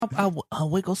I'll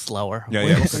wiggle slower.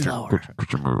 Yeah. Slower.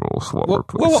 Could you move a little slower,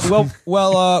 please?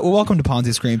 Welcome to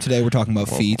Ponzi Scream. Today we're talking about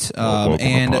feet. welcome to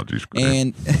Ponzi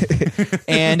Scream.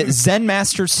 And Zen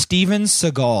Master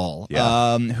Steven-Seagall,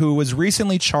 Yeah. who was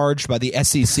recently charged by the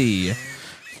SEC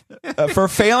for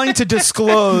failing to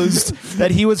disclose that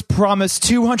he was promised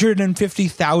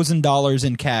 $250,000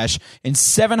 in cash and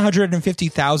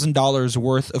 $750,000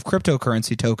 worth of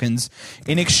cryptocurrency tokens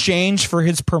in exchange for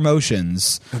his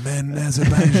promotions. The man in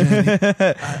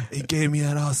Azerbaijan, he gave me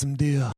an awesome deal.